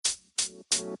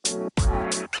Hi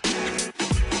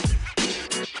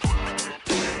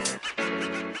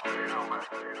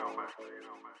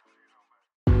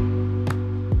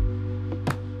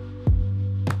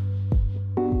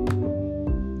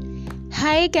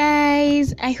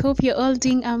guys, I hope you're all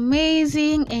doing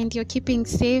amazing and you're keeping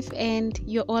safe and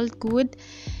you're all good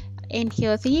and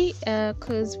healthy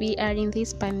because we are in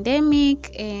this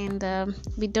pandemic and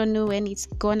we don't know when it's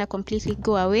gonna completely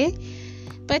go away.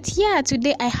 But yeah,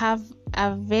 today I have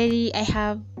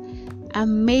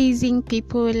amazing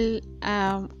people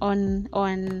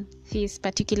on this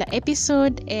particular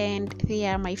episode, and they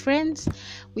are my friends.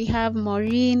 We have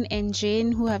Maureen and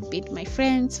Jane, who have been my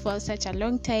friends for such a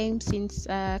long time since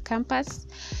campus.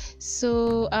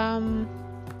 So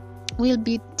we'll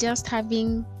be just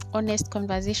having honest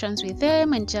conversations with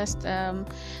them and just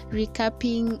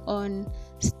recapping on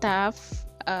stuff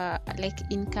like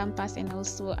in campus and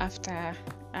also after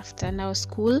now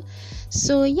school.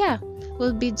 So yeah,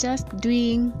 we'll be just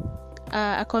doing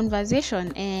a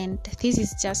conversation, and this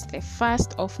is just the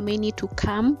first of many to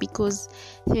come because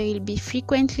they will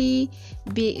frequenting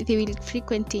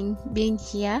being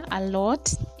here a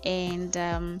lot.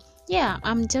 And yeah,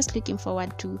 I'm just looking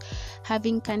forward to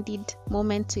having candid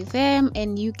moments with them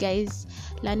and you guys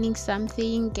learning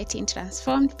something, getting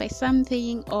transformed by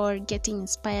something, or getting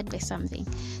inspired by something.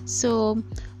 So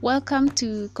welcome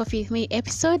to Coffee with Me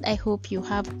episode. I hope you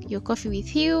have your coffee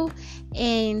with you,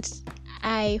 and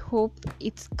I hope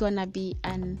it's gonna be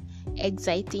an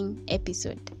exciting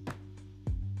episode.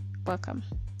 Welcome.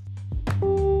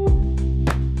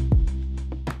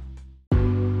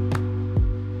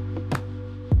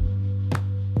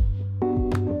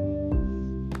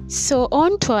 So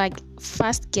on to our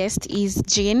first guest is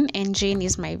Jane, and Jane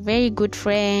is my very good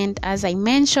friend. As I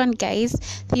mentioned,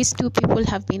 guys, these two people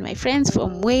have been my friends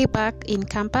from way back in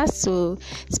campus, so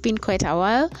it's been quite a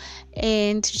while.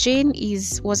 And Jane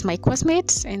was my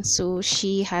classmate, and so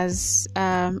she has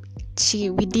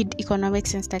we did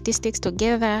economics and statistics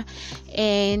together,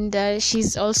 and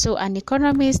she's also an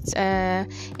economist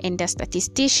and a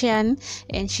statistician,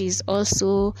 and she's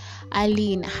also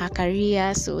early in her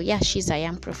career. So yeah, she's a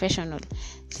young professional.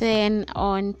 Then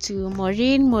on to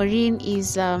Maureen. Maureen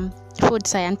is food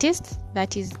scientist,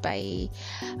 that is by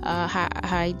her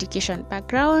education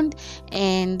background,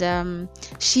 and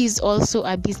she's also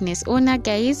a business owner,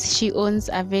 guys. She owns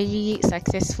a very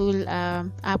successful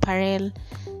apparel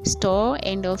store,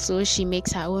 and also she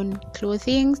makes her own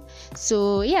clothing.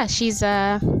 So yeah, she's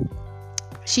a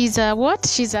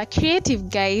creative,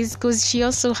 guys, because she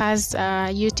also has a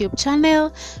YouTube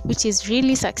channel which is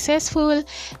really successful,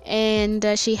 and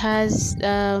she has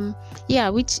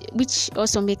which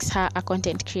also makes her a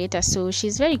content creator. So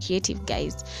she's very creative,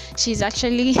 guys. She's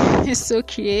actually so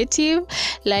creative,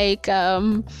 like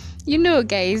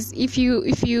guys, if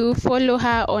you follow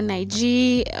her on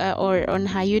IG or on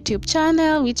her YouTube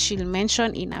channel, which she'll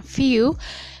mention in a few,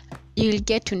 you'll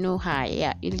get to know her.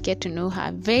 You'll get to know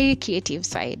her very creative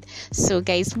side. So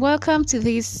guys, welcome to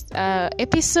this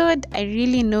episode. I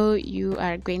really know you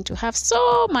are going to have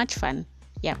so much fun.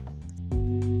 Yeah.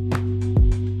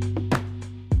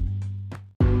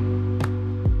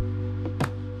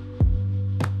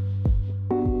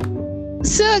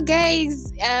 So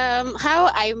guys, how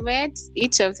I met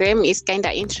each of them is kind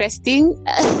of interesting.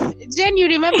 Jen, you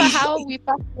remember how we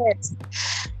first met?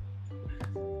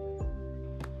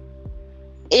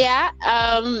 Yeah,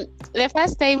 the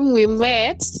first time we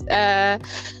met, I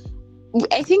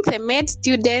think the med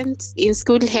students in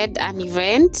school had an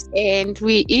event, and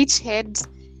we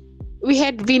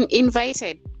had been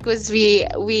invited because we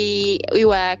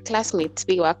were classmates,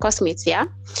 we were classmates, yeah.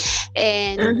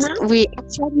 And we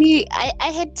actually,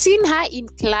 I had seen her in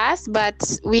class,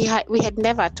 but we had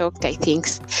never talked, I think.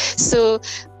 So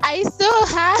I saw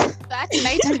her that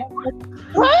night.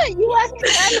 Oh, you were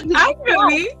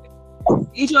actually.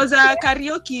 It was a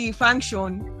karaoke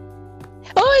function.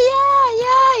 Oh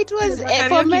yeah, it was a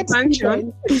karaoke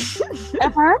function.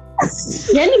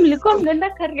 Yani mlikuwa mnaenda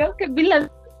karaoke bila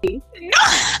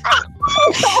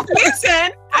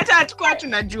Listen, hata hatukuwa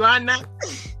tunajuana.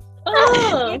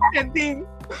 That's the thing.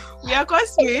 We are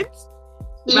classmates,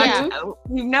 but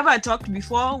we've never talked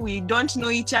before. We don't know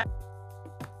each other.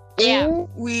 Yeah.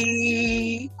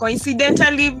 We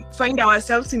coincidentally find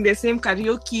ourselves in the same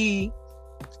karaoke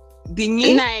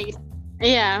thingy. Nice.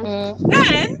 Yeah.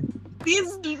 Then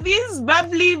this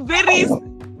bubbly, very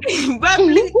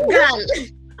bubbly girl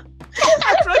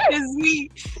approaches me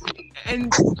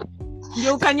and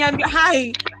Kanyambia,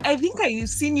 hi, I think I've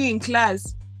seen you in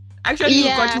class. Actually, you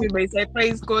caught me by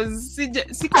surprise because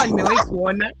sikuwa nimewahi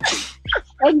kuona.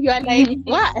 And you are like,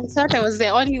 what? I thought I was the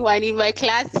only one in my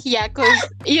class here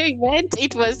because your event,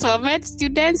 it was for med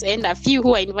students and a few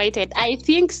who are invited. I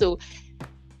think so.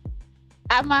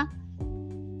 Ama?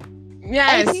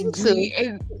 Yes, I think so.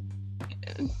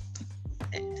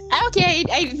 Okay,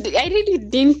 I really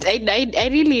didn't. I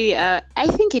really. I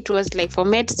think it was like for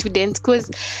med students because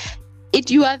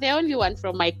you are the only one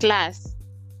from my class.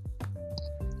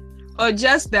 Or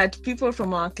just that people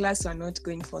from our class are not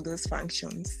going for those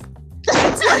functions.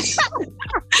 There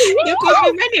could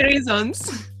be many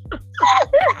reasons.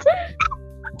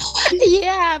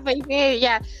 Yeah, but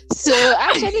yeah. So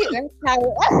actually,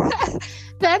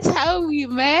 that's how we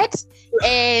met,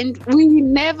 and we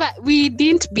never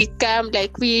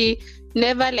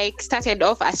started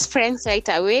off as friends right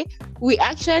away. We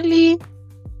actually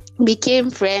became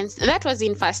friends. That was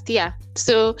in first year.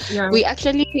 So we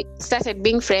actually started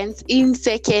being friends in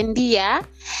second year.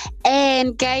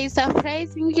 And guys,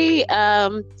 surprisingly,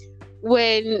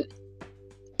 when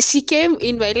she came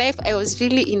in my life, I was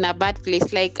really in a bad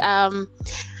place. I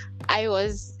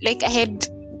had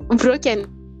broken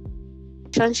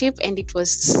relationship and it was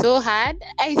so hard.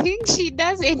 I think she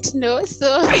doesn't know.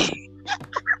 So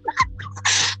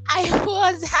I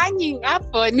was hanging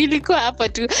up nilikuwa hapo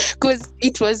tu because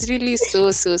it was really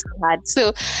so hard.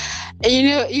 So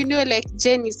you know like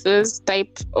Jen is those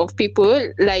type of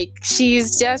people, like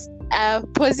she's just a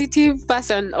positive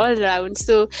person all around.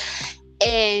 So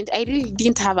and I really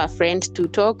didn't have a friend to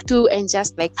talk to and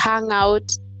just like hang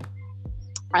out.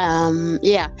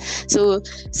 So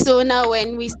now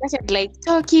when we started like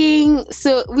talking,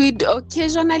 so we'd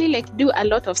occasionally like do a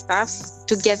lot of stuff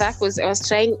together because I was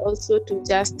trying also to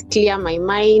just clear my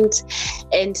mind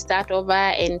and start over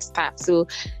and stuff. So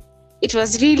it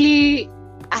was really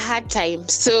a hard time.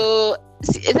 So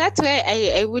that's where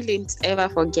I wouldn't ever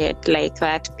forget like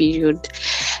that period.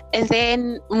 And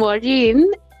then Maureen,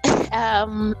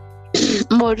 I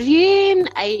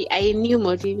knew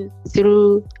Maureen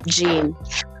through Jane.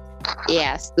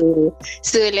 Yeah, so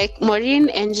like Maureen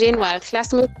and Jane were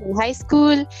classmates in high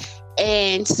school,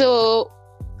 and so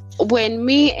when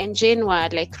me and Jane were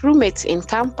like roommates in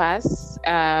campus,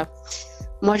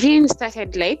 Maureen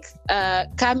started like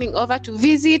coming over to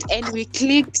visit, and we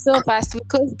clicked so fast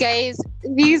because guys,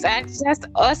 these are just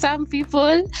awesome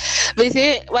people.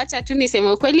 Wacha tu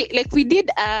niseme ukweli, like we did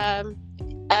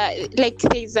like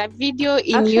there's a video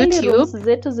in Actually, YouTube. rooms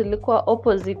zetu zilikuwa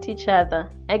opposite each other.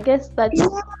 I guess that's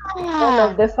one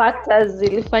of the factors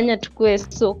zilifanya tukue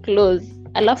so close.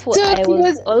 Alafu So I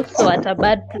was also at a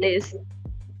bad place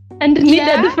and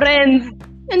needed friends.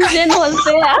 And Jen was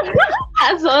there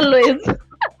as always.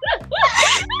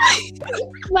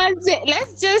 But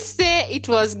let's just say it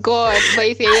was God,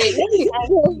 by the way.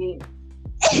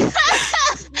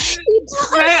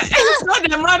 So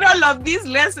the moral of these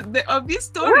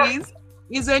stories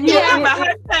is when you have a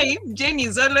hard time, Jane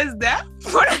is always there.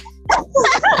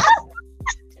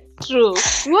 True.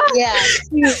 Yeah,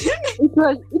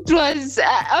 it was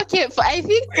okay. I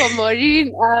think for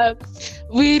Maureen,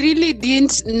 we really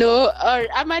didn't know, or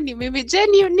Amani, maybe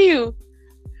Jen, you knew.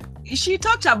 She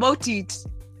talked about it.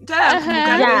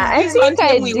 Yeah, I think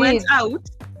I did. Went out.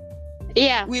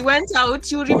 Yeah, we went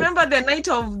out. You remember the night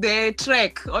of the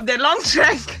long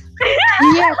trek?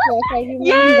 Yes, I remember.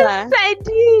 Yes, I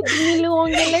did.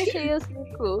 Niliongelesha hiyo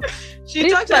siku. She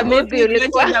talked about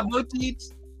it.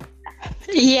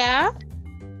 Yeah.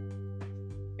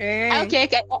 Okay.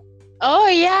 Oh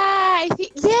yeah, I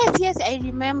think yes, I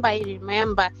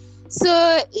remember.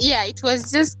 So yeah, it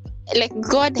was just like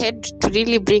God had to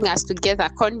really bring us together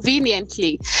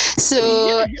conveniently.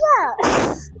 So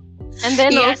yeah. And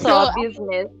then also our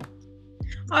business.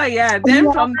 Oh yeah,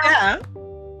 then from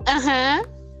there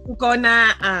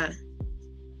gonna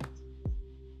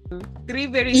three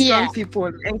very strong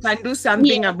people and can do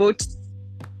something about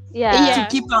to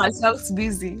keep ourselves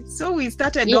busy. So we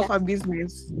started off a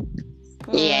business.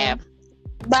 Yeah.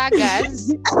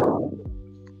 Burgers.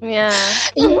 Yeah.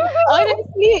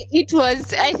 Honestly,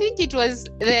 I think it was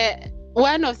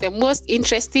one of the most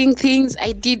interesting things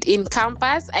I did in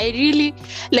campus. I really,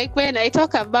 like when I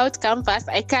talk about campus,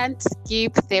 I can't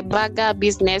skip the burger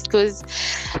business because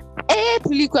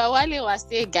tulikuwa wale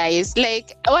wase guys.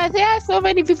 Like, were there so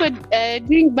many people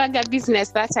doing burger business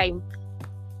that time?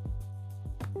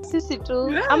 Sisi tu.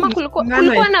 Ama kulikuwa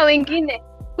na wengine.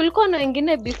 Kulikuwa na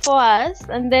wengine before us,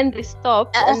 and then they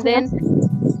stopped, and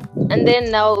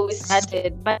then now we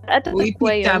started. But at the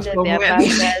point their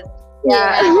burgers.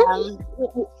 Yeah.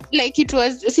 Like it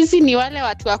was sisi ni wale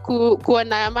watu wa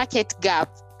kuona market gap.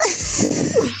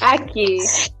 Aki.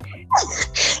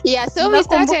 Yeah, so we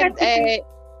started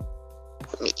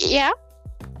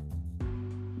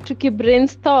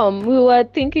brainstorm, we were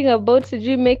thinking about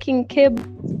making cable.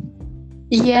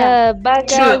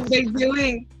 Burgers. Sure, by the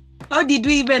way, how did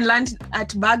we even land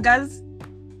at burgers?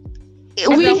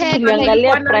 We had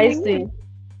like pricing.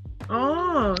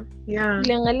 Oh, yeah.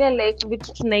 Tuliangalia like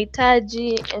vitu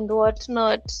tunahitaji and what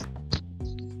not.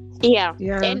 Yeah,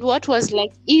 and what was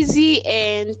like easy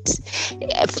and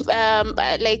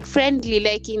like friendly,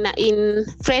 like in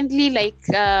friendly, like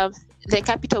the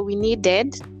capital we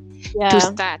needed to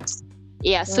start.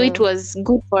 So it was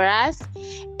good for us,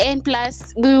 and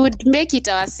plus we would make it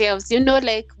ourselves, like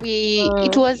I think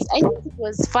it was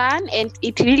fun, and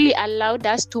it really allowed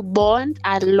us to bond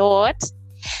a lot,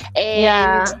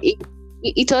 and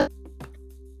it was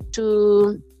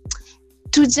to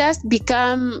just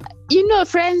become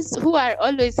friends who are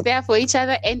always there for each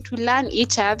other and to learn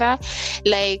each other.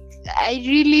 Like I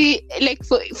really like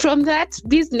from that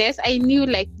business I knew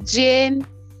like Jane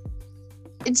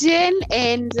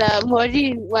and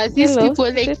Maureen was these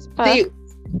people like they,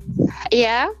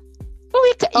 you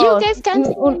guys can't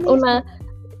una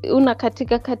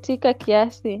katika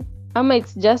kiasi ama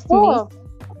it's just me.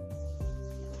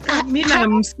 Mimi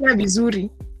namsikia vizuri.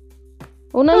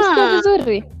 Unamsikia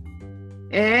vizuri?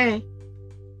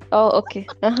 Oh, okay.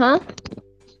 Okay.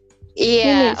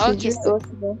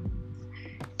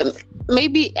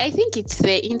 Maybe I think it's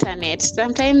the internet.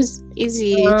 Sometimes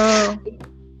easy.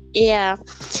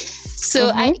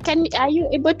 So are you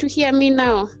able to hear me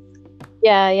now?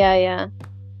 Yeah.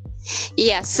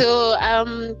 So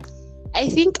I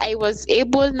think I was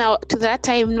able now to that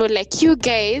time, like you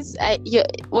guys,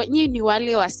 when you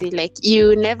wale was like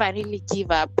you never really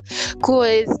give up,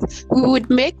 because we would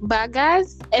make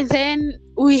burgers and then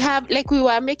we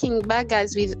were making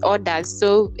burgers with orders.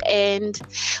 So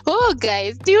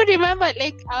guys, do you remember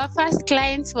like our first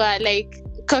clients were like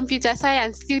computer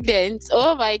science students?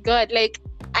 Oh my god, like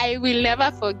I will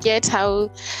never forget how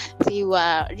they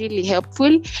were really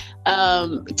helpful.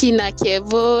 Kina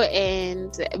Kevo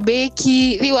and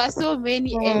Becky, there were so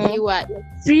many and they were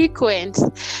frequent.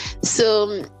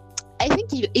 So I think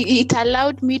it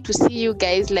allowed me to see you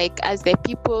guys like as the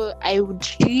people I would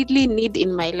really need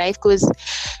in my life, because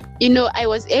I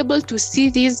was able to see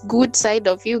this good side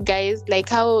of you guys, like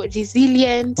how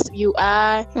resilient you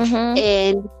are,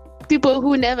 and people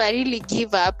who never really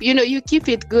give up. You keep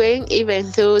it going even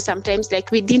though sometimes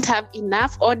like we didn't have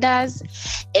enough orders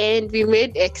and we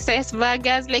made excess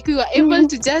burgers. Like we were able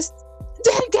to just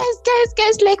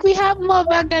guys, like we have more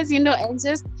burgers, and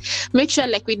just make sure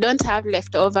like we don't have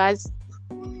leftovers.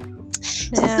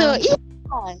 So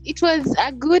it was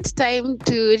a good time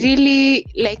to really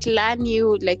like learn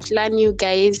you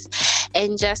guys,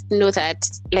 and just know that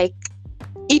like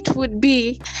it would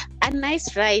be a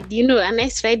nice ride,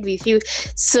 with you.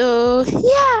 So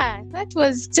that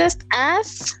was just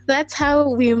us. That's how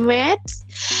we met.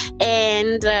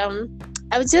 And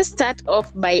I'll just start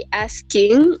off by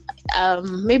asking,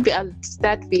 maybe I'll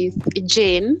start with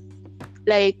Jane.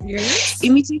 Like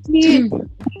immediately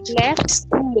left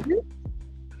school,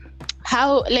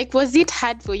 how, like, was it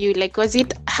hard for you? Like, was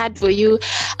it hard for you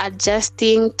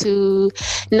adjusting to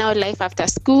now life after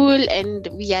school? And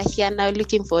we are here now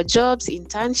looking for jobs,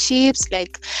 internships,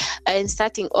 like, and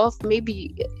starting off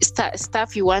maybe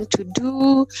stuff you want to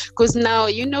do, because now,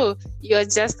 you're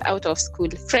just out of school,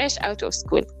 fresh out of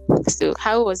school. So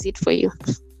how was it for you?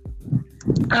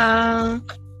 I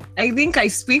think I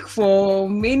speak for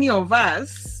many of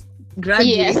us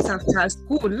graduates after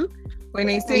school when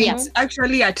I say it's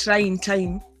actually a trying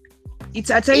time. It's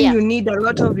a time you need a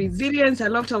lot of resilience, a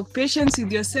lot of patience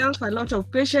with yourself, a lot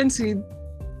of patience with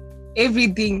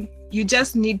everything. You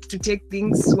just need to take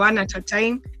things one at a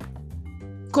time.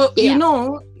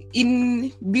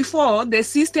 Before, the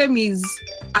system is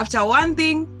after one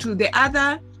thing to the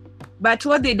other. But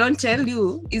what they don't tell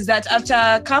you is that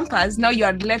after campus, now you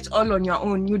are left all on your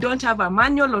own. You don't have a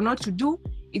manual on what to do.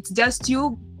 It's just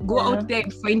you go out there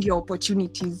and find your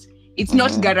opportunities. It's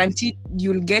not guaranteed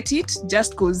you'll get it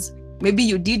just because maybe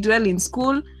you did well in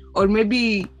school, or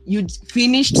maybe you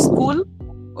finished school,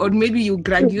 or maybe you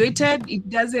graduated. It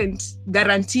doesn't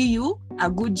guarantee you a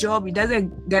good job. It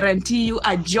doesn't guarantee you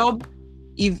a job,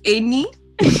 if any.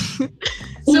 It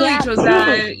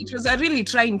was a really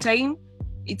trying time.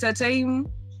 It's a time,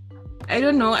 I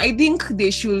don't know, I think they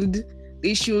should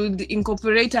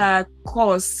incorporate a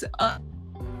course how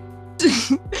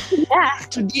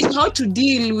to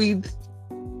deal with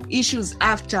issues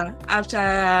after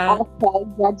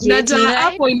graduating,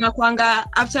 right?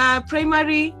 After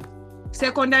primary,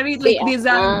 secondary, like there's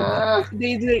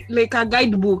like a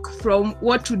guidebook from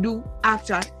what to do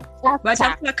after. But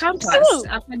after campus,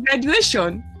 after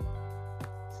graduation,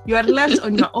 you are left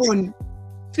on your own.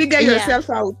 Figure yourself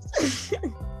out.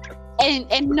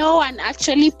 and no one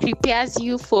actually prepares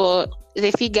you for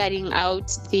the figuring out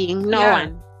thing. No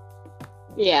one.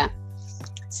 Yeah.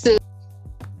 So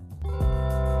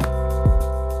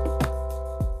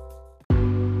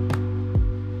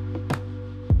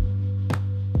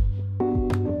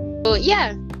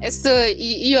yeah, so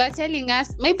you are telling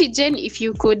us, maybe Jen, if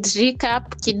you could recap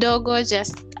kidogo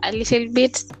just a little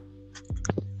bit.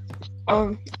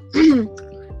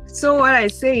 So what I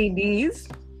said is,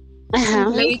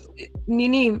 like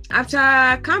Nini,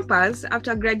 after campus,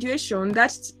 after graduation,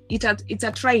 it's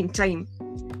a trying time.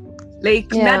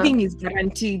 Like nothing is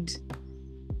guaranteed.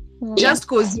 Just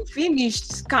because you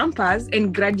finished campus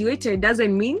and graduated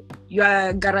doesn't mean you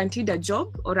are guaranteed a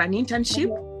job or an internship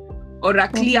or a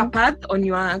clear path on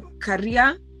your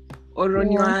career or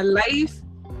on your life.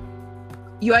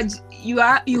 You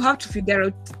have to figure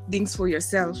out things for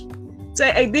yourself. So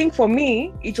I think for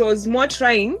me, it was more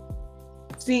trying.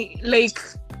 See, like,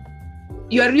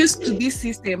 you are used to this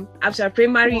system. After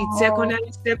primary, it's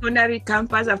secondary,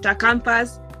 campus, after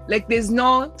campus. Like, there's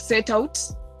no set out,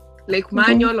 like,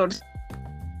 manual or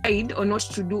guide on what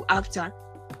to do after.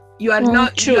 You are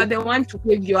you are the one to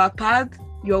pave your path,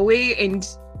 your way, and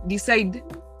decide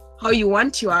how you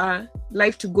want your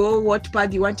life to go, what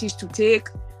path you want it to take,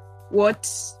 what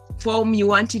form you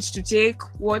want it to take,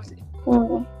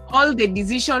 all the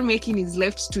decision making is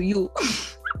left to you.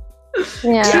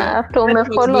 After we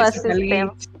follow a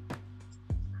system.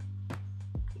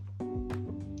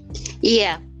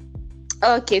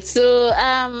 Okay, so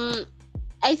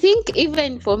I think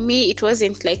even for me it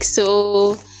wasn't like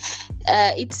so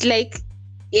it's like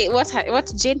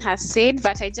what Jane has said,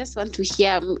 but I just want to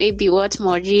hear maybe what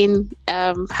Maureen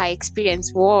her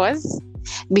experience was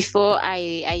before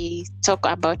I talk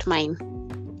about mine.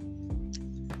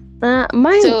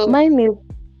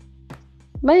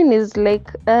 Mine is like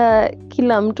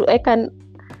kila mtu I can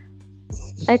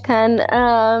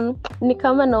ni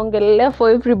kama naongelea for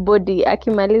everybody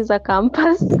akimaliza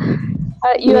campus.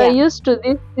 You are used to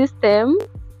this system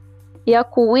ya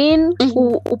kuwin,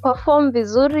 uperform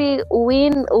vizuri,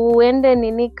 uende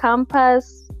nini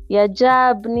campus ya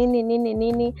job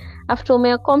nini after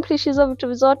umeaccomplish hizo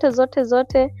vitu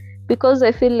zote, because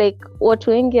I feel like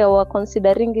watu wengi are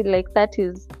considering it like that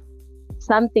is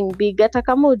something big. Hata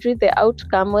kama ujui the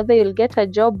outcome, whether you'll get a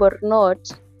job or not,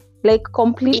 like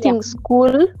completing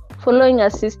school, following a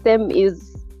system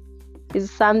is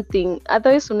something.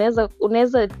 Otherwise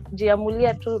unaweza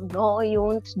jiamulia tu, no, you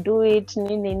won't do it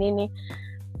nini.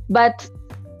 But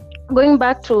going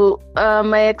back to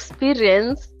my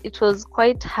experience, it was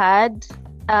quite hard.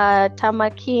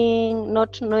 Tamaking,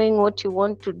 not knowing what you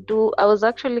want to do. I was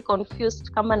actually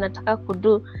confused kama nataka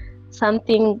kudu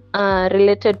something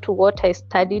related to what I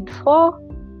studied for.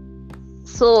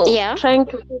 So trying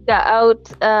to figure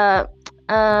out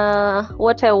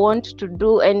what I want to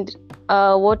do and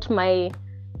what my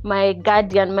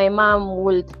guardian, my mom,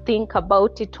 will think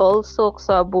about it also.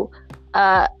 So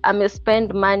I may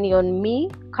spend money on me,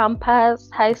 campus,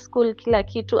 high school, kila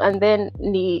kitu, and then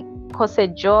ni kose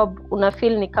job,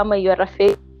 unafeel ni kama you are a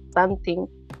fail something.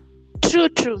 True.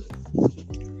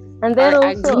 And then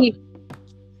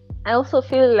I also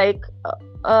feel like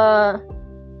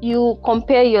you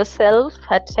compare yourself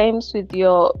at times with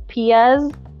your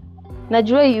peers.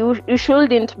 Najua you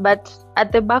shouldn't, but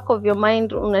at the back of your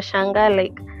mind unashanga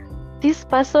like, this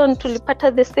person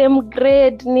tulipata the same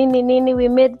grade nini, we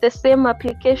made the same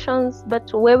applications,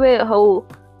 but wewe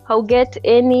how get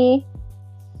any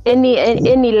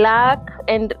luck,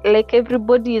 and like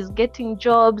everybody is getting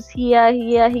jobs here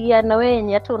na wewe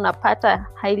yenye hata unapata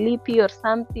hailipi or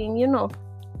something, you know.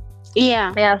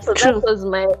 So true. That was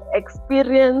my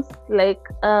experience, like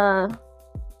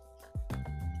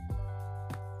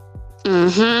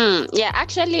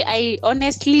actually I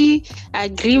honestly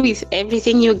agree with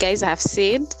everything you guys have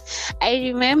said. I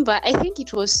remember, I think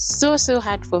it was so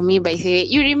hard for me, by the way.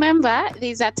 You remember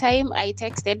there's a time I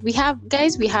texted, we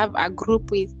have a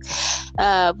group with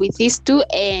these two,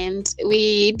 and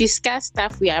we discussed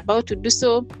stuff we are about to do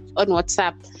so on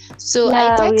WhatsApp. So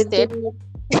I texted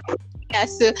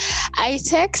so I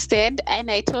texted and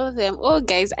I told them, oh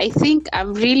guys, I think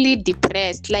I'm really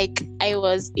depressed, like I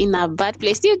was in a bad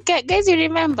place. You guys, you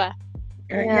remember?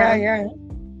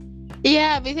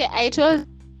 Yeah, because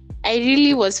I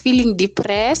really was feeling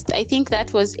depressed. I think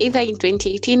that was either in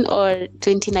 2018 or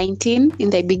 2019 in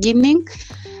the beginning,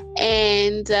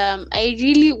 and I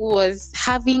really was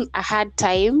having a hard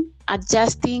time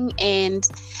adjusting and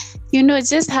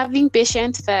just having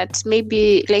patience that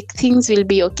maybe like things will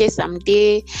be okay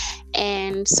someday.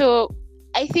 And so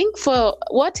I think for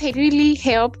what really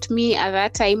helped me at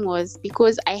that time was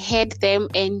because I had them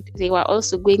and they were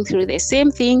also going through the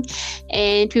same thing,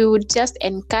 and we would just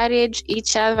encourage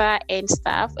each other and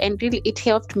stuff, and really it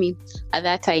helped me at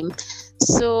that time.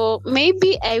 So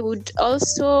maybe I would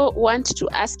also want to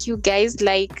ask you guys,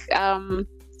 like,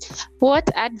 what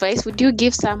advice would you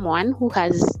give someone who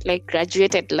has like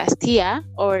graduated last year,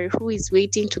 or who is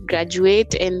waiting to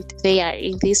graduate and they are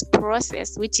in this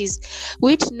process which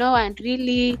no one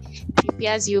really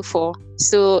prepares you for?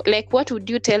 So like, what would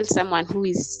you tell someone who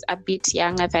is a bit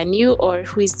younger than you, or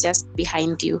who is just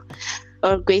behind you,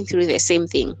 or going through the same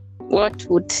thing? What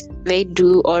would they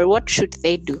do, or what should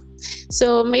they do?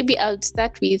 So maybe I'll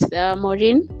start with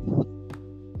Maureen.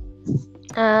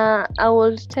 I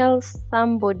will tell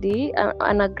somebody,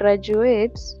 and a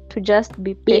graduate, to just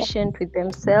be patient with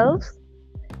themselves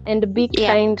and be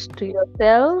kind to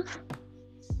yourself,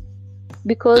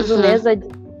 because unaweza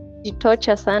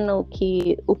jitocha sana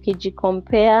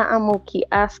ukijicompare ama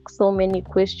uki-ask so many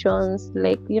questions,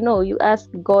 like, you ask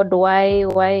God, why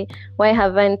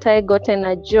haven't I gotten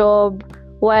a job,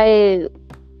 why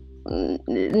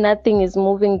nothing is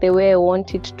moving the way I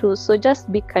want it to. So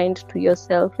just be kind to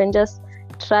yourself and just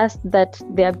trust that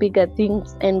there are bigger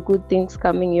things and good things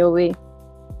coming your way.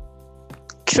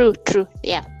 True.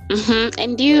 Yeah.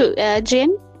 And you,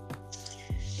 Jane?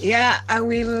 Yeah, I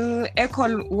will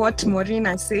echo what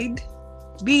Morena said.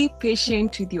 Be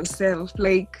patient with yourself.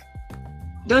 Like,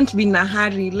 don't be in a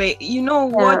hurry. Like,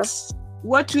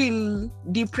 what will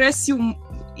depress you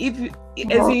if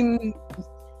as in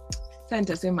trying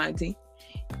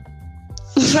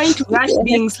to rush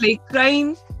things, like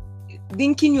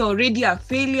thinking you're already a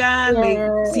failure,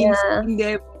 like since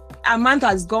a month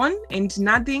has gone and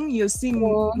nothing, you're seeing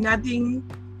nothing,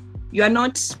 you are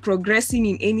not progressing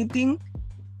in anything.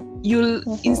 You'll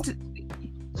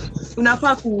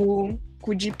unafaa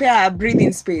kujipea a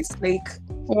breathing space, like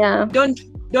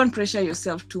don't pressure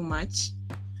yourself too much.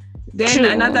 Then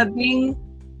another thing,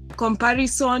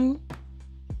 comparison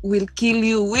will kill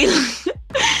you,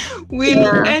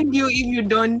 will end you if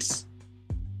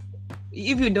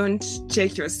you don't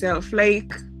check yourself.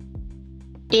 Like,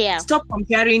 stop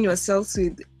comparing yourselves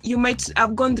with, you might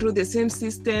have gone through the same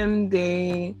system,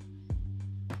 they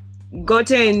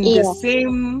gotten the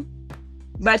same,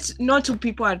 but not two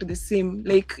people are the same.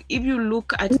 Like, if you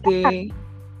look at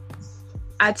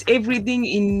at everything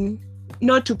in,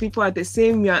 not two people are the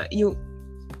same, you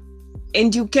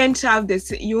can't have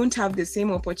this, you won't have the same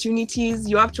opportunities.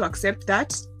 You have to accept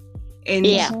that and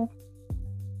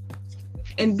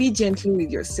be gentle with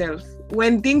yourself.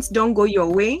 When things don't go your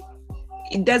way,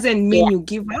 it doesn't mean you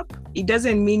give up. It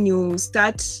doesn't mean you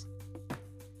start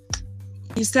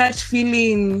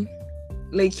feeling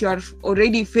like you are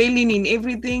already failing in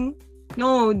everything.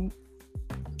 No,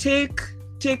 take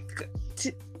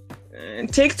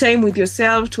time with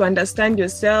yourself to understand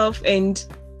yourself and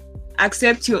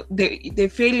accept the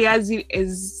failures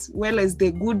as well as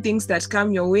the good things that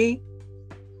come your way.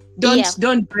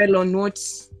 Don't dwell on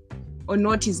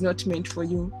what is not meant for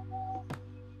you.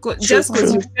 Just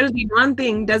because you failed in one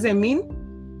thing doesn't mean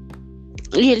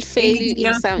you'll fail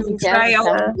in something. Try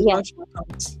out.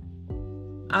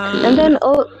 And then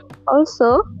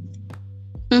also,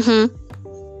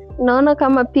 naona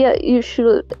kama pia you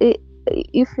should,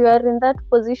 if you are in that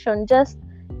position, just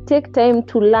take time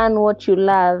to learn what you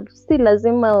love. Si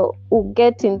lazima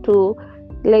get into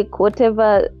like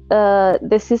whatever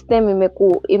the system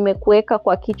imekuweka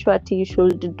kwa kichwa ati you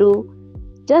should do.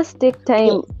 Just take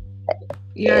time,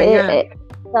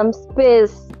 some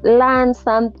space, learn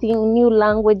something, new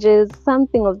languages,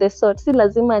 something of the sort. Si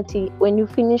lazima ati when you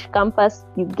finish campus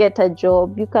you get a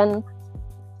job. You can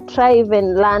try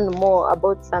even learn more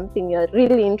about something you're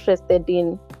really interested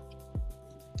in.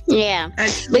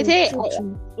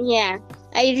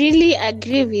 I really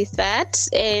agree with that,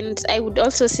 and I would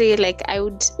also say, like, I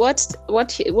would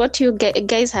what you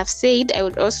guys have said, I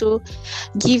would also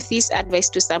give this advice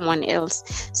to someone else.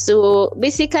 So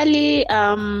basically,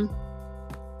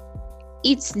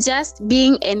 it's just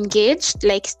being engaged,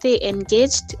 like stay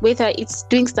engaged, whether it's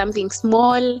doing something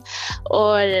small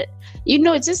or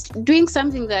just doing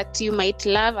something that you might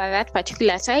love at that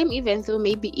particular time, even though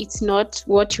maybe it's not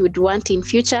what you would want in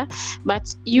future,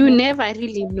 but you never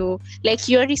really know. Like,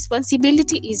 your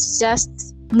responsibility is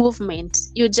just movement.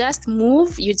 You just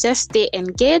move, you just stay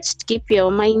engaged, keep your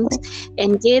mind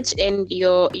engaged and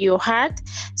your heart,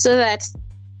 so that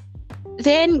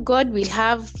then God will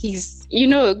have his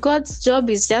God's job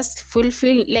is just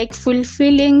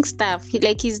fulfilling stuff.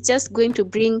 He's just going to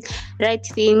bring right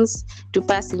things to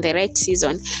pass in the right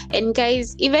season. And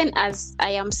guys, even as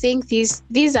I am saying this,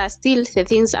 these are still the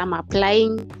things I'm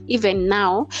applying even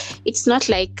now. It's not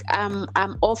like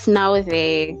I'm off now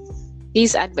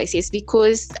these advices,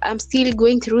 because I'm still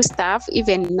going through stuff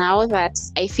even now that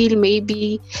I feel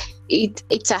maybe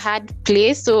it's a hard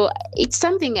place. So it's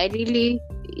something I really,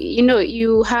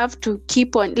 you have to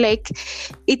keep on,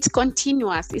 it's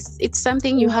continuous. It's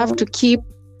something you have to keep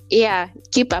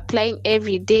applying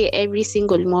every day, every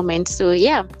single moment. So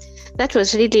that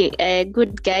was really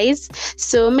good, guys.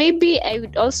 So maybe I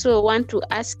would also want to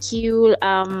ask you,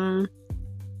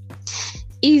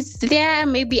 is there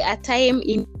maybe a time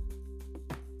in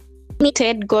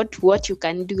limited God what you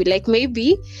can do? Like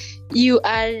maybe you're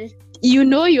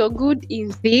good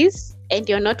in this and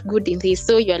you're not good in this,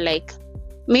 so you're like,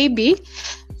 maybe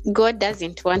God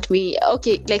doesn't want me.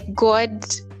 Okay, like God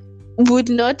would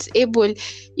not able,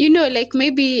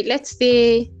 maybe let's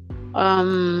say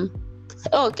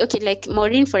like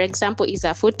Maureen, for example, is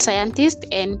a food scientist,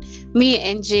 and me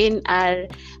and Jane are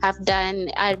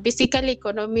basically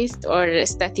economists or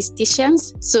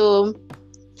statisticians. So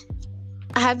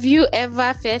have you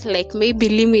ever felt like maybe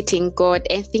limiting God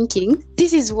and thinking,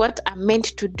 this is what I'm meant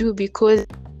to do because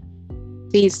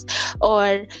this,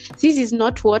 or this is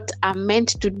not what I'm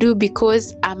meant to do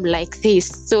because I'm like this?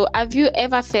 So have you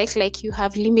ever felt like you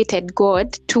have limited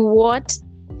God to what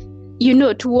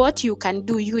you can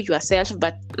do you yourself,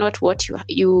 but not what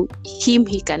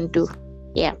he can do?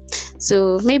 Yeah.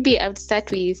 So maybe I'll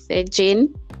start with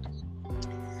Jane.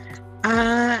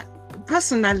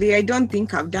 Personally, I don't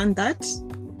think I've done that.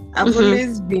 I've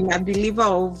always been a believer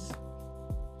of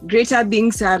greater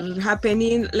things are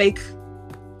happening. Like,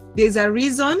 there's a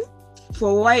reason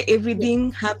for why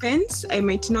everything happens. I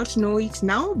might not know it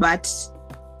now, but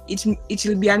it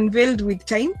will be unveiled with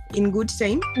time, in good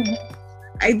time.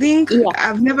 I think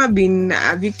I've never been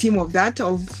a victim of that,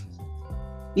 of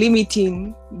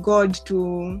limiting God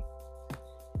to,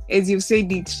 as you've said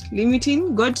it,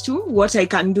 limiting God to what I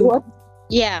can do.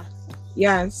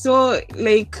 Yeah, so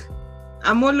like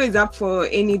I'm always up for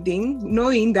anything,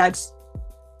 knowing that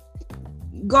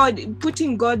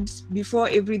putting God before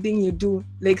everything you do,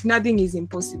 like nothing is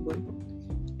impossible.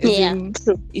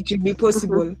 It will be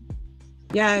possible.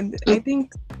 Yeah, I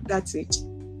think that's it.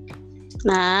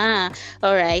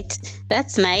 All right,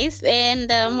 that's nice. And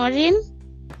Maureen?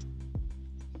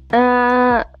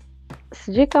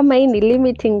 Sijui kama hii ni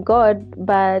limiting God,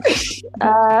 but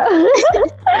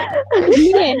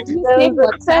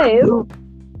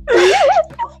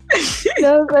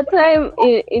there was a time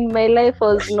in my life I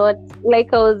was not,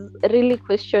 like, I was really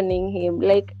questioning him.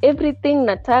 Like, everything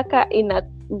nataka ina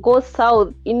go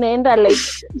south, inaenda like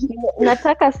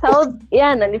nataka south,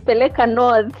 nanipeleka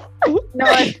north.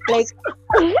 Like,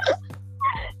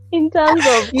 in terms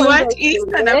of you want east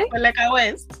and napeleka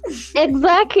west.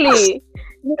 Exactly.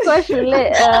 Because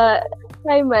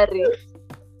primary,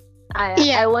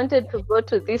 I wanted to go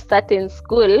to this certain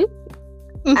school,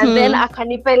 and then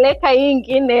akanipeleka hii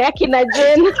ingine akina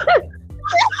Jen.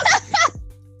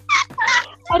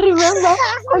 I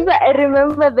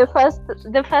remember the first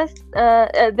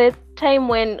the time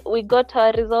when we got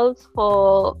our results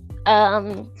for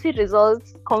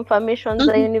results confirmations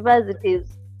at universities.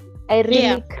 I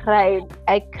really cried.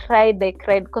 I cried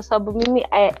because mimi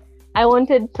I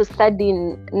wanted to study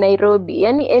in Nairobi,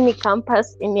 any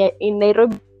campus in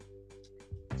Nairobi,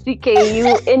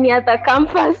 CKU, any other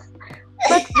campus.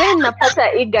 But then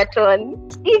napata Egerton,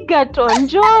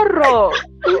 Joro.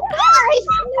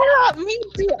 Me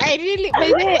too. I really,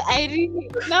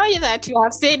 now that you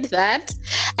have said that,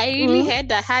 I really had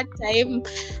a hard time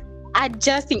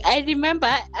adjusting. I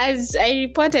remember as I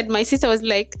reported, my sister was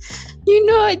like, you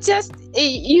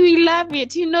will love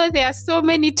it. There are so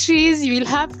many trees, you will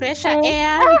have fresher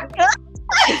air.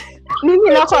 Mimi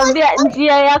nakwambia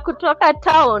njia ya kutoka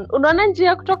town. Unaona njia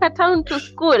ya kutoka town to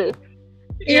school?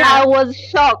 I was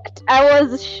shocked.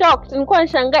 Nilikuwa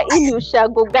nashangaa hii ni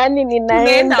ushago gani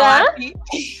ninaenda?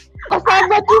 Kwa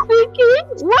sababu tufiki.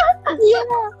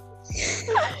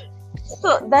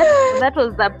 So that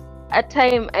was a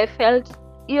time I felt,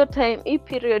 hii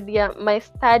period ya my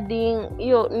studying,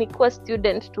 nikuwa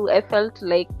student too, I felt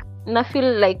like, na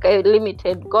feel like I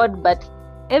limited God, but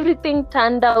everything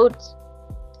turned out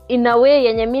in a way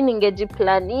yenye mimi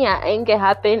ningejiplania ainge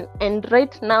happen. And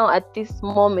right now at this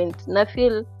moment na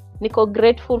feel niko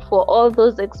grateful for all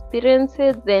those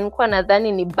experiences. Then kwa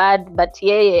nadhani ni bad, but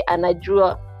yeye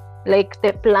anajua like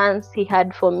the plans he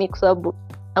had for me, so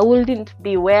I wouldn't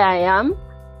be where I am,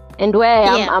 and where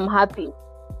I am I'm happy.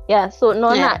 Yeah, so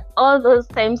naona all those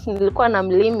times nilikuwa na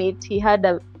limit, he had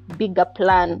a bigger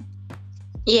plan.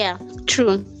 Yeah,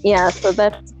 true. Yeah, so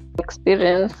that's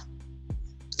experience.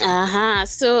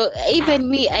 So even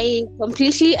me, I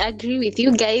completely agree with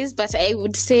you guys, but I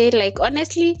would say, like,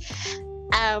 honestly,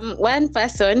 one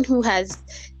person who has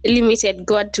limited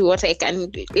God to what I can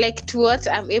do, like to what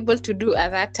I'm able to do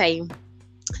at that time.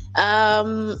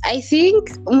 I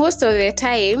think most of the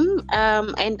time,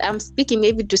 and I'm speaking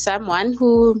maybe to someone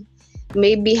who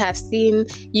maybe has seen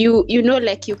you know,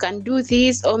 like you can do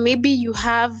this, or maybe you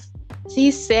have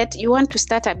this set, you want to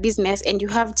start a business and you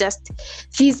have just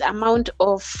this amount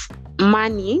of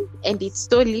money and it's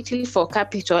so little for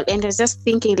capital, and you're just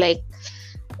thinking like,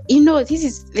 you know, this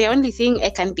is the only thing I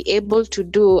can be able to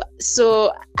do.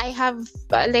 So I have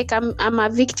like I'm a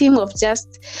victim of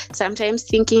just sometimes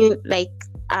thinking like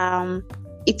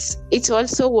it's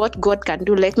also what God can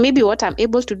do. Like maybe what I'm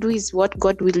able to do is what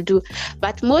God will do.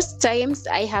 But most times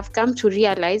I have come to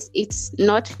realize it's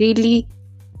not really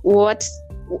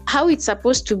how it's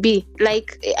supposed to be.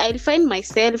 Like I'll find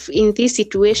myself in this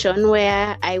situation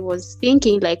where I was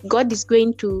thinking like God is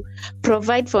going to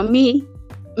provide for me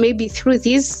maybe through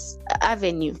this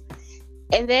avenue,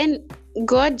 and then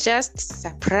God just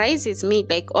surprises me,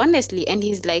 like honestly, and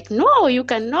he's like, no, you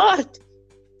cannot,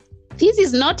 this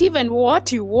is not even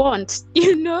what you want,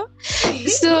 you know.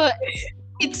 So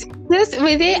it's just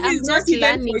with it, I'm just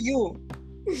learning for you.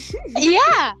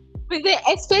 Yeah, with it,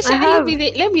 especially with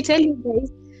it, let me tell you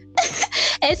guys,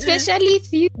 especially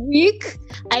this week,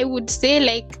 I would say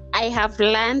like I have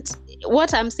learned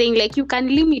what I'm saying, like you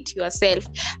can limit yourself.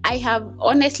 I have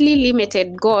honestly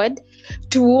limited God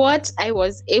to what I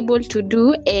was able to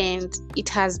do, and it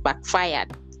has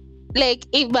backfired. Like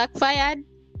it backfired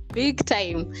big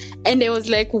time, and I was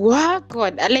like, wow,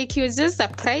 God, like he was just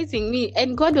surprising me.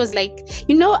 And God was like,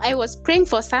 you know, I was praying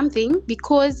for something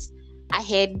because I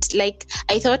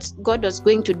thought God was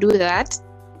going to do that.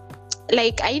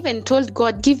 Like I even told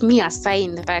God, give me a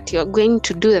sign that you're going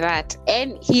to do that,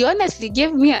 and he honestly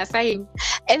gave me a sign.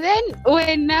 And then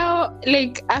when now,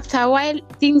 like after a while,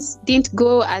 things didn't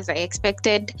go as I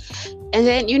expected, and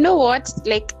then you know what,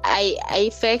 like I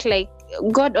felt like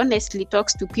God honestly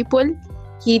talks to people.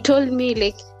 He told me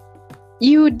like,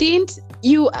 you honestly,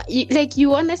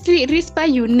 Rispa,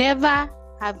 you never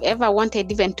have ever wanted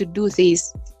even to do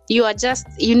this. You are just,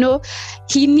 you know,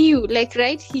 he knew, like,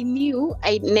 right? He knew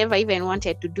I never even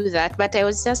wanted to do that. But I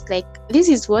was just like, this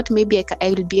is what maybe I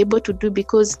will be able to do,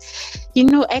 because, you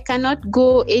know, I cannot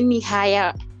go any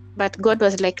higher. But God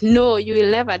was like, no, you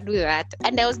will never do that.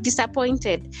 And I was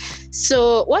disappointed.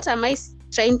 So what am I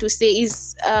trying to say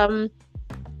is,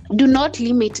 do not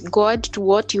limit God to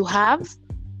what you have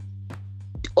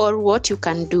or what you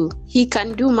can do. He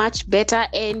can do much better,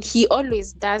 and he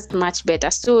always does much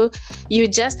better. So you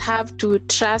just have to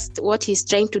trust what he's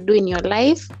trying to do in your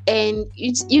life. And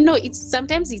you know,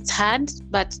 sometimes it's hard,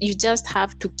 but you just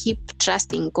have to keep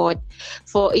trusting God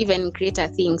for even greater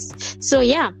things. So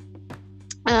yeah,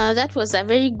 that was a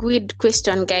very good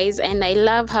question, guys, and I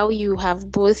love how you have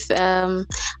both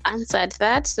answered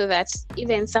that, so that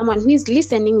even someone who is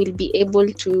listening will be able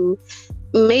to,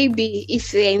 maybe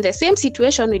if they're in the same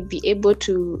situation, would be able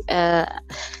to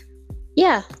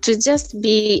to just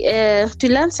be to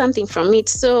learn something from it.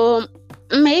 So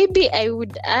maybe I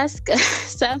would ask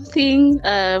something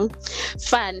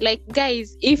fun, like,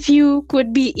 guys, if you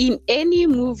could be in any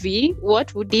movie,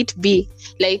 what would it be?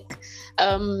 Like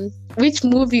which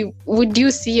movie would you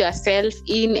see yourself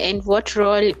in, and what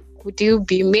role would you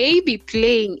be maybe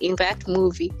playing in that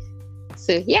movie?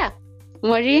 So yeah,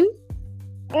 Maureen.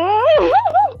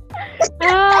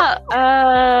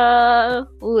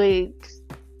 Wait.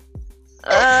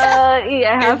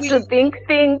 I have to think.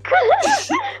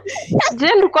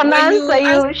 Jen,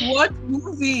 what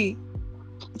movie?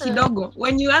 Kidogo.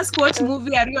 When you ask what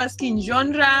movie, are you asking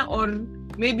genre or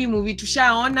maybe movie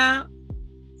tushaona?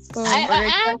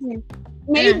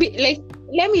 Maybe like,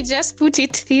 let me just put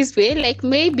it this way, like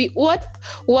maybe what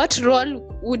role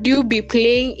would you be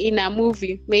playing in a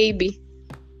movie? Maybe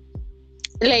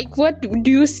like, what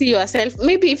do you see yourself?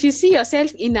 Maybe if you see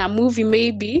yourself in a movie,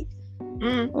 maybe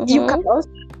you can also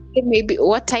say maybe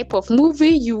what type of movie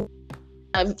you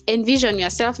envision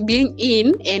yourself being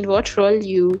in, and what role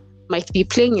you might be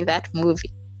playing in that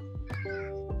movie.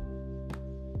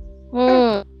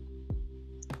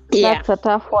 That's a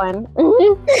tough one.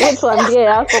 Tuambie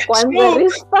yako kwanza,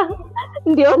 Rispa,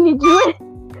 ndio nijue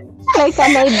like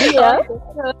an idea.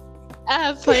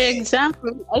 For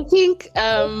example, I think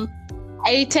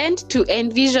I tend to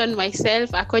envision myself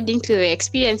according to the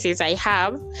experiences I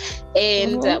have,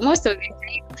 and most of the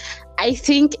time I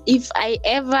think if I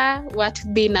ever were to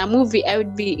be in a movie, I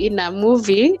would be in a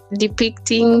movie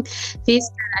depicting this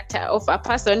character of a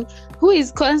person who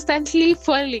is constantly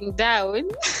falling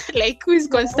down, like who is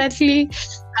constantly,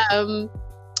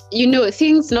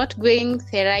 things not going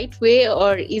the right way,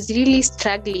 or is really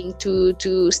struggling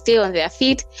to stay on their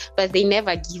feet, but they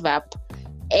never give up.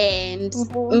 And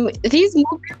this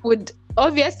movie would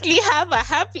obviously have a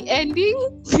happy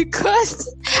ending, because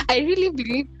I really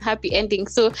believe in happy ending.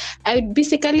 So I would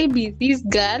basically be this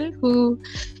girl who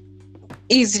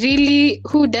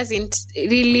doesn't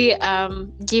really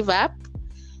give up,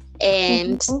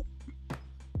 and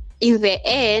in the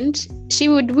end she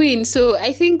would win. So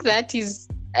I think that is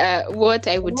what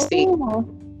I would say.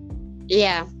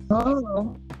 Yeah.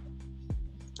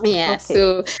 Yeah. Okay.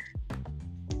 So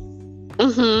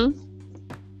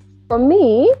For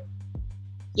me,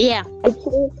 yeah.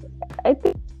 I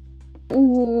think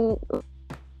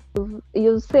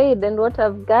you said, and what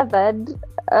I've gathered,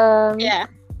 Yeah.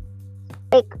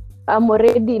 like I'm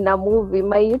already in a movie,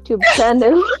 my YouTube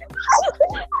channel,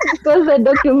 because I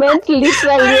document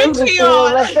literally everything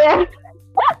over there.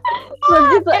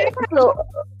 So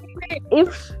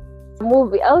if a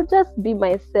movie, I'll just be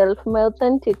myself, my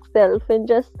authentic self, and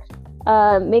just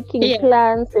making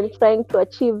plans and trying to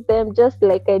achieve them, just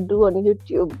like I do on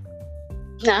YouTube.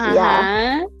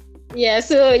 Yeah,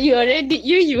 so you already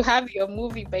you have your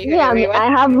movie by the way. I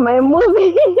have my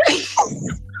movie.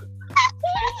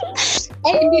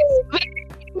 And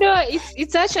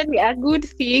it's actually a good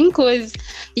thing, because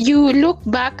you look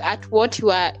back at what you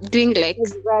are doing, like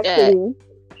Exactly.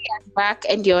 back,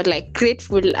 and you're like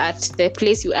grateful at the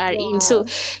place you are in. So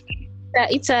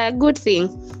it's a good thing.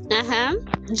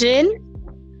 Jane?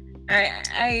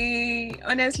 I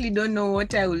honestly don't know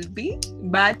what I will be,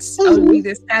 but I'll be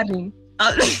the starring.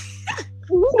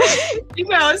 If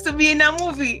I was to be in a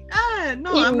movie, I'm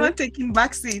not taking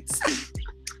back seats.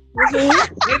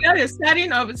 The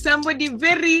starring of somebody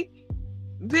very,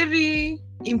 very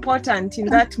important in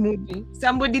that movie.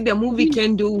 Somebody the movie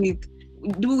can do without.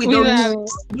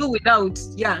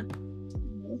 Yeah.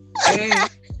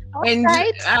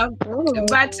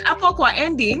 But hapo kwa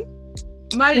ending,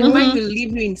 mine will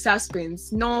leave you in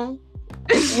suspense. No.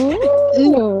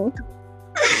 Ending,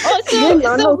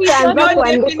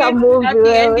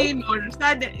 or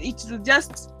it will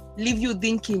just leave you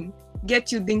thinking,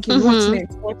 get you thinking what's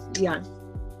next. All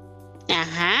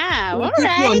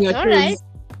right.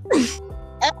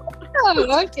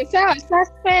 Okay, so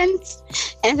suspense,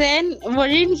 and then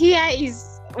Maureen here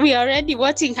we already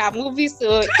watching her movie,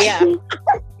 so yeah.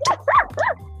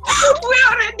 We're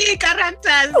already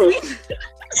characters.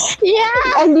 Yeah,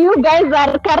 and you guys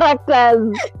are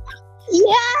characters.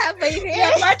 Yeah, but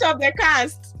you're part of the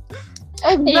cast.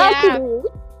 Exactly.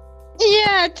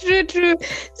 Yeah, true.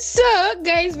 So,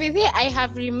 guys, with it, I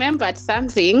have remembered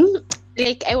something.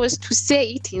 Like, I was to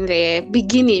say it in the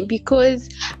beginning because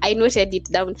I noted it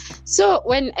down. So,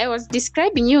 when I was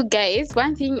describing you guys,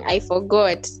 one thing I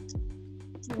forgot.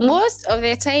 Most of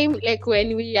the time, like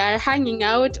when we are hanging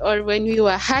out or when we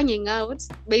were hanging out,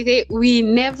 we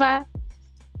never...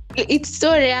 It's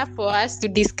so rare for us to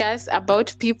discuss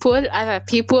about other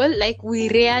people. Like, we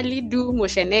rarely do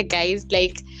Moshene, guys.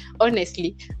 Like,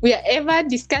 honestly, we are ever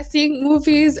discussing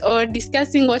movies or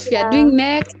discussing what we are doing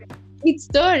next. It's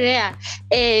so rare.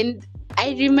 And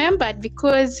I remembered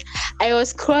because I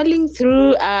was scrolling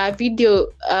through a video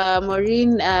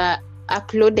Maureen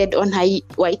uploaded on her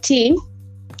YT,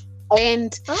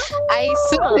 and I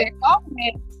saw the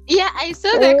comments. Yeah, I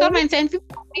saw the comments, and people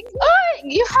were like, "Oh,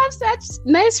 you have such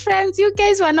nice friends. You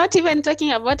guys were not even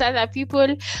talking about other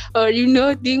people, or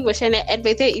doing Moshene." And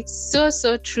by the way, it's so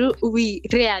true. We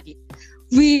rarely,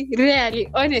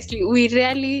 honestly, we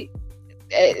rarely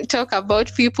talk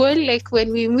about people. Like,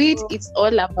 when we meet, it's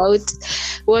all about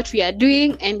what we are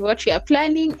doing and what we are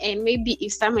planning, and maybe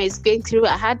if someone is going through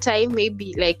a hard time,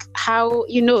 maybe like how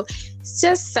it's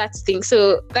just such things.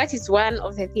 So that is one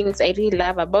of the things I really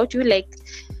love about you. Like,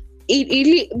 it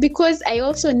really, because I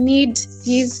also need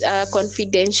this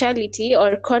confidentiality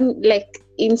or like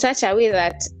in such a way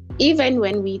that even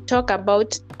when we talk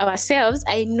about ourselves,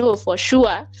 I know for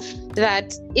sure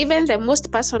that even the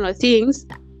most personal things,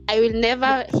 I will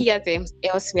never hear them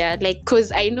elsewhere. Like,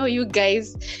 because I know you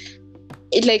guys,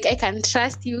 like, I can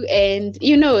trust you, and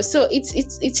so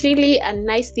it's really a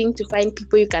nice thing to find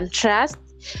people you can trust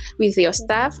with your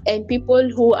stuff and people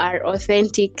who are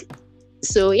authentic.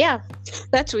 So yeah,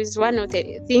 that was one of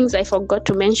the things I forgot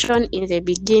to mention in the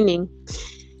beginning.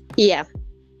 Yeah.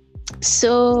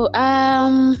 So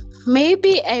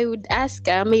maybe I would ask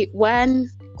one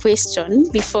question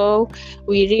before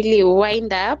we really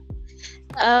wind up.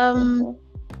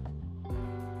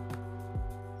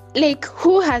 like,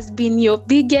 who has been your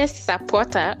biggest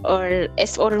supporter or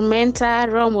mentor,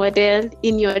 role model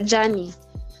in your journey?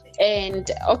 And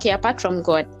okay, apart from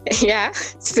God, yeah.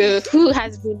 So who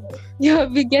has been your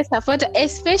biggest supporter,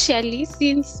 especially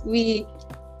since we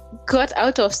got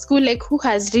out of school? Like, who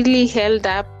has really held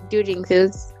up during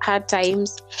those hard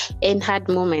times and hard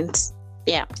moments?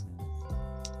 Yeah.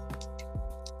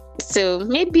 So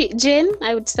maybe Jane,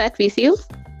 I would start with you.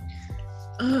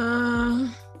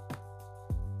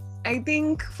 I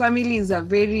think family is a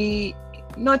very,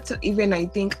 not even I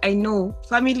think, I know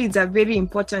family is a very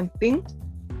important thing.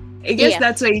 I guess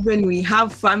that's why even we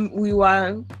have we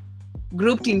were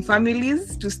grouped in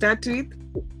families to start with.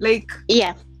 Like,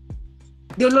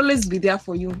 they'll always be there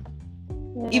for you.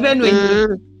 Even when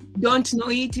you don't know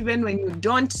it, even when you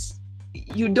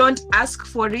don't ask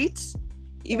for it,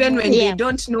 even when they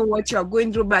don't know what you're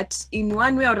going through, but in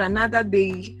one way or another,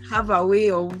 they have a way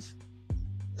of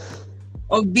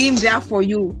being there for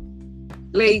you.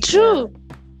 Like, true.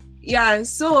 Yeah,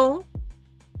 so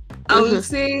I will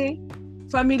say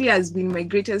family has been my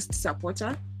greatest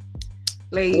supporter.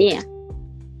 Like,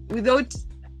 without,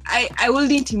 I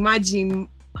wouldn't imagine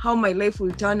how my life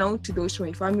will turn out without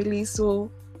my family.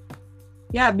 So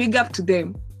yeah, big up to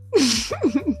them. That's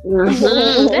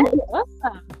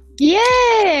awesome.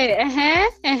 Yeah.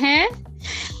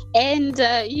 And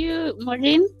you,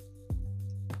 Maureen?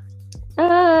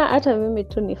 Hata mimi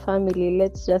tu ni family.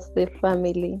 Let's just say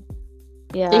family.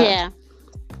 Yeah.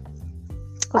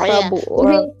 Kwa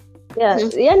sababu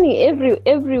yani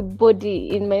everybody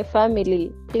in my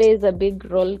family plays a big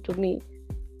role to me.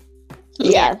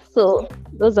 Yeah, so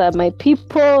those are my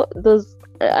people. Those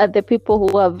are the people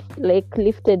who have like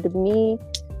lifted me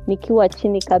nikiwa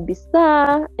chini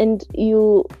kabisa, and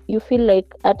you feel like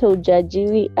hata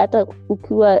ujajiwi, hata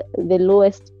ukiwa the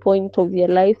lowest point of your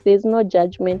life, there's no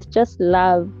judgment, just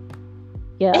love.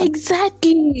 Yeah,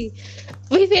 exactly.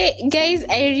 With it, guys,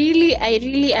 I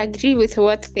really agree with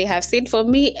what they have said. For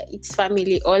me, it's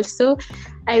family also.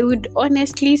 I would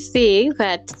honestly say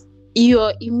that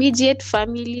your immediate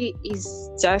family is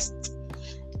just,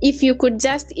 if you could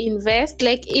just invest,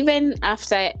 like, even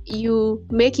after you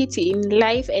make it in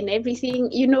life and everything,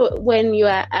 when you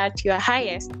are at your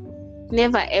highest,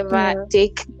 never ever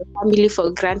take your family for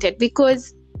granted.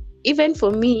 Because even for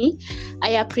me, I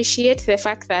appreciate the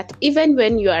fact that even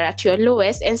when you are at your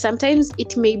lowest, and sometimes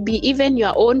it may be even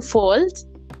your own fault,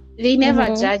 they never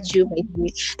judge you, by the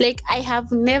way. Like, I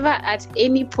have never at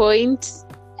any point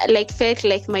like felt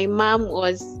like my mom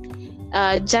was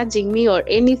judging me or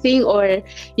anything, or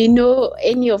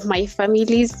any of my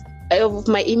families, of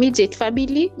my immediate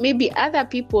family. Maybe other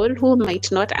people who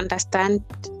might not understand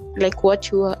like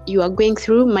what you are going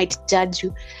through might judge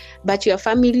you, but your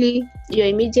family, your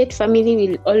immediate family,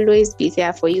 will always be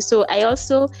there for you. So I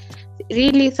also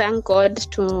really thank God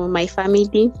to my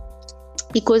family,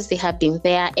 because they have been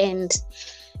there. And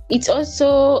it's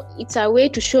a way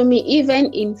to show me,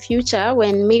 even in future,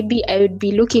 when maybe I would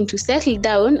be looking to settle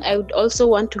down, I would also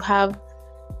want to have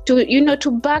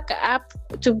to back up,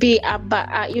 to be a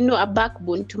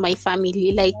backbone to my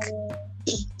family, like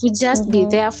to just be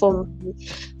there for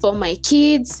my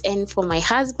kids and for my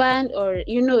husband, or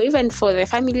even for the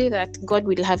family that God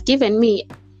will have given me.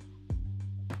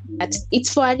 That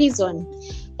it's for a reason.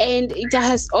 And it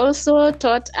has also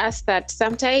taught us that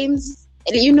sometimes,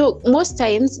 most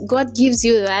times God gives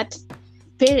you that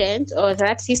parent or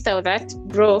that sister or that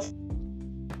bro.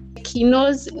 Like, he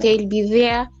knows they'll be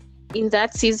there in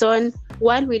that season.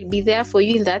 One will be there for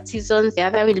you in that season, the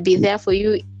other will be there for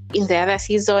you in the other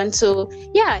season. So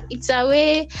yeah, it's a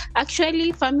way.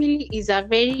 Actually, family is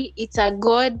it's a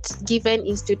God-given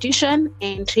institution,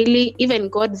 and really even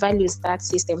God values that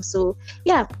system. So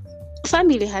yeah,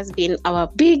 family has been our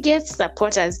biggest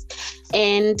supporters.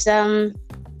 And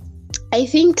I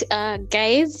think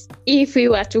guys, if we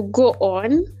were to go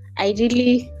on,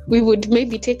 we would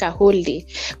maybe take a whole day,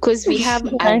 because we have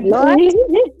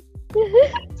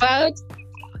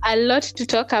a lot to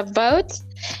talk about.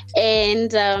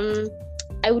 And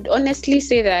I would honestly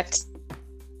say that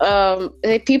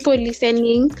the people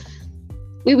listening,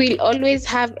 we will always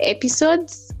have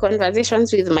episodes,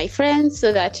 conversations with my friends,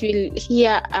 so that we'll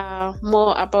hear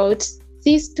more about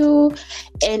these two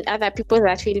and other people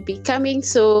that will be coming.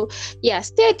 So yeah,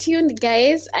 stay tuned,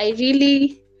 guys. I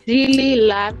really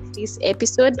loved this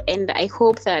episode, and I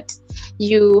hope that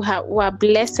you were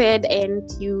blessed and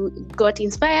you got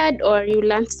inspired, or you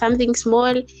learned something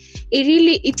small.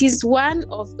 It is one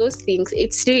of those things.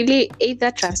 It's really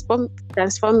either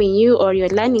transforming you, or you're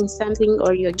learning something,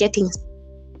 or you're getting,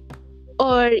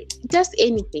 or just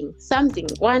anything, something.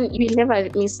 You will never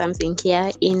miss something here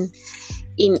in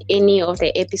in any of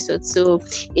the episodes. So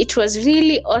it was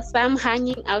really awesome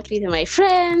hanging out with my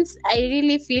friends. I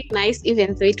really feel nice,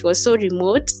 even though it was so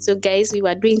remote. So guys, we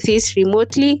were doing this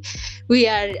remotely. We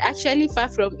are actually far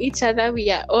from each other. We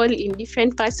are all in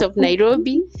different parts of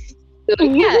Nairobi. So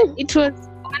yeah, it was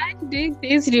fun doing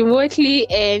this remotely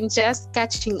and just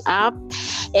catching up,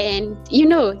 and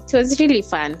it was really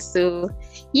fun. So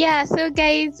yeah, so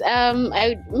guys,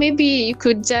 maybe you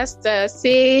could just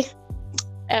say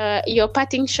your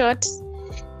parting shot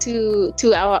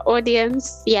to our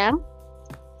audience. Yeah,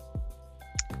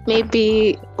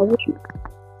 maybe.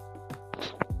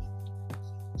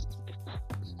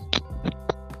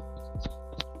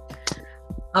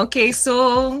 Okay,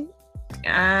 so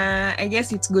I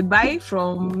guess it's goodbye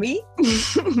from me.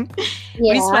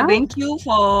 Yeah. Rispa, thank you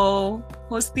for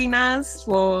hosting us,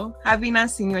 for having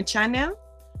us in your channel.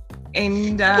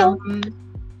 And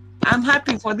I'm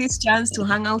happy for this chance to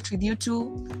hang out with you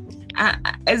too.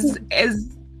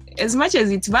 As much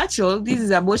as it's virtual, this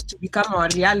is about to become our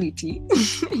reality.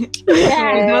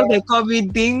 With all the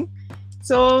COVID thing.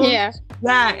 So yeah,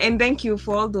 and thank you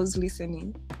for all those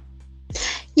listening.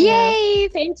 Yay!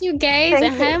 Thank you guys.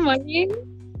 Thank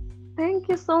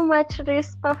you so much,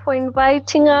 Rispa, for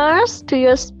inviting us to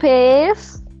your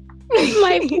space.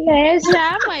 My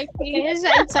pleasure.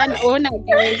 It's an honor,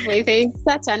 guys. I think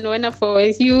such an honor for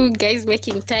you guys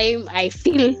making time. I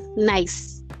feel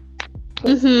nice.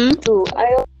 Too.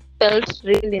 I felt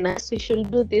really nice. We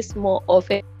should do this more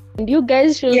often. And you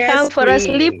guys should come for a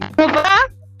sleepover.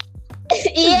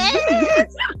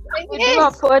 Yes. We do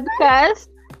a podcast.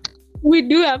 We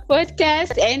do a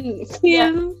podcast and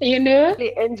film,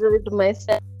 Really enjoyed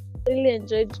myself. Really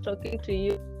enjoyed talking to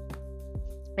you.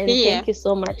 And thank you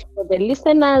so much for the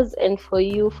listeners and for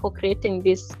you for creating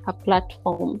this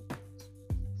platform.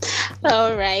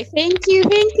 All right. Thank you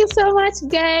so much,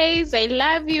 guys. I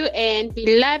love you and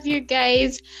we love you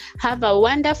guys. Have a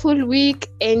wonderful week.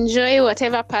 Enjoy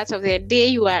whatever part of the day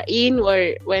you are in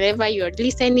or whenever you're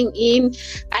listening in.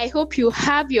 I hope you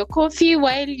have your coffee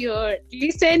while you're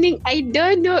listening. I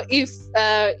don't know if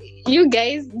you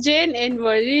guys, Jen and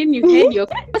Maureen, you had your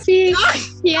coffee.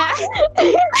 Yeah.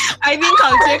 I think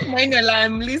I'll take mine while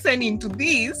I'm listening to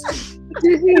this.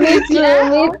 Me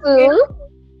too.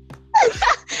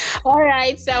 All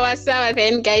right, sawa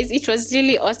then, guys. It was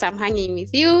really awesome hanging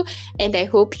with you, and I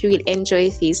hope you will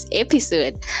enjoy this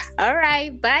episode. All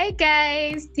right, bye,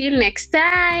 guys. Till next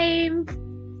time.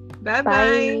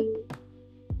 Bye.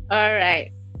 All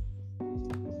right.